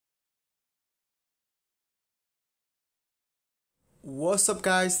What's up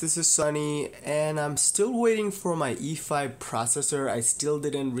guys, this is Sunny and I'm still waiting for my E5 processor. I still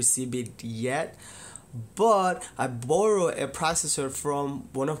didn't receive it yet, but I borrowed a processor from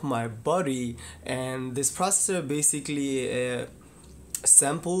one of my buddy, and this processor basically a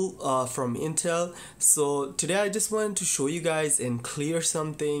sample from Intel. So today I just wanted to show you guys and clear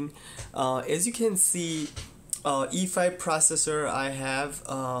something. As you can see, E5 processor I have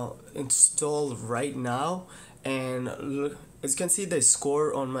installed right now, and look, as you can see the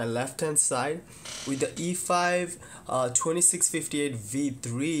score on my left hand side with the E5 2658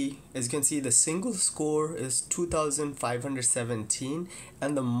 V3. As you can see, the single score is 2517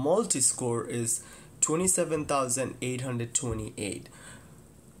 and the multi score is 27,828,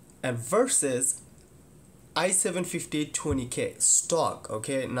 and versus i7 5820K stock,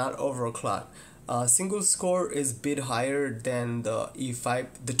 okay, not overclock. Single score is bit higher than the E5,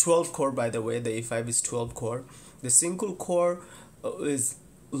 the 12 core, by the way. The E5 is 12 core. The single core is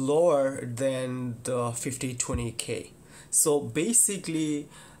lower than the 5820K. So basically,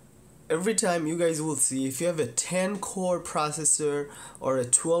 every time you guys will see, if you have a 10 core processor or a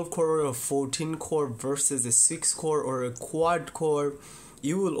 12 core or a 14 core versus a 6 core or a quad core,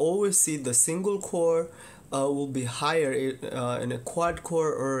 you will always see the single core will be higher in a quad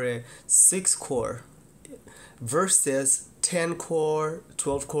core or a 6 core versus 10 core,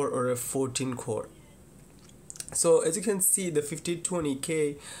 12 core or a 14 core. So as you can see, the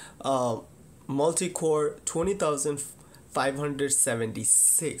 5020K multi-core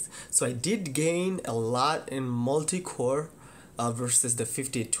 20,576. So I did gain a lot in multi-core versus the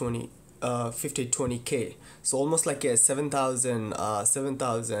 5020K. So almost like a 7,000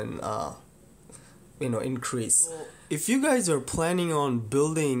 increase. So if you guys are planning on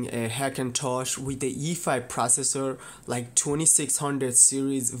building a Hackintosh with the E5 processor, like 2600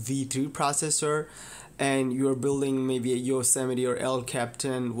 series V3 processor, and you're building maybe a Yosemite or El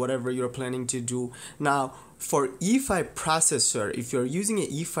Capitan, whatever you're planning to do. Now, for E5 processor, if you're using an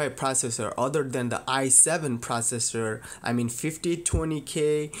E5 processor other than the i7 processor, I mean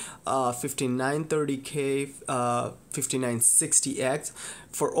 5820K, 5930K, 5960X,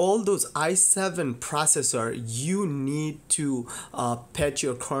 for all those i7 processor, you need to patch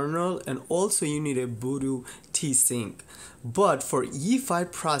your kernel, and also you need a Voodoo T-Sync. But for E5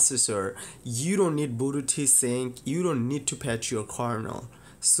 processor, you don't need Voodoo T-Sync, you don't need to patch your kernel.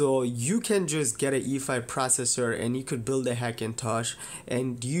 So you can just get an E5 processor and you could build a Hackintosh,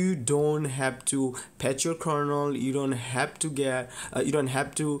 and you don't have to patch your kernel, you don't have to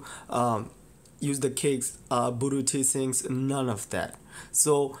use the cakes, Voodoo T-Syncs, none of that.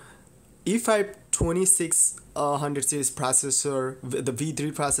 So E5 2600 series processor, the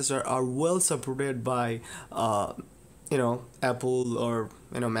V3 processor, are well supported by Apple or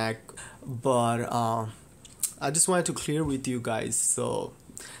Mac, but I just wanted to clear with you guys. So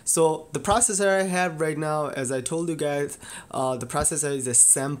the processor I have right now, as I told you guys, the processor is a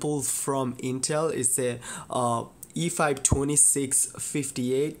sample from Intel. It's a E5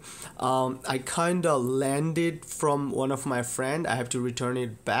 2658. I kinda landed from one of my friend. I have to return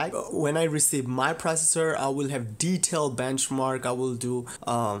it back. When I receive my processor, I will have detailed benchmark. I will do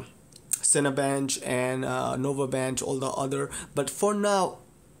Cinebench and Novabench, all the other. But for now,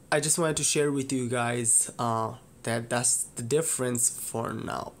 I just wanted to share with you guys that's the difference for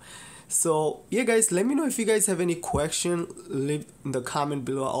now. So yeah guys, let me know if you guys have any question. Leave in the comment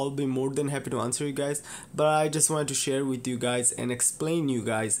below. I'll be more than happy to answer you guys. But I just wanted to share with you guys and explain you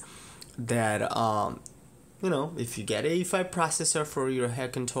guys that if you get a E5 processor for your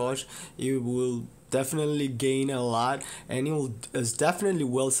Hackintosh, you will definitely gain a lot, and it's definitely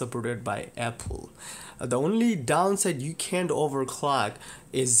well supported by Apple. The only downside, you can't overclock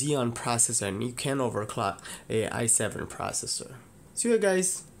a Xeon processor, and you can overclock a i7 processor. So yeah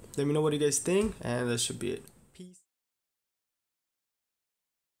guys, let me know what you guys think, and that should be it.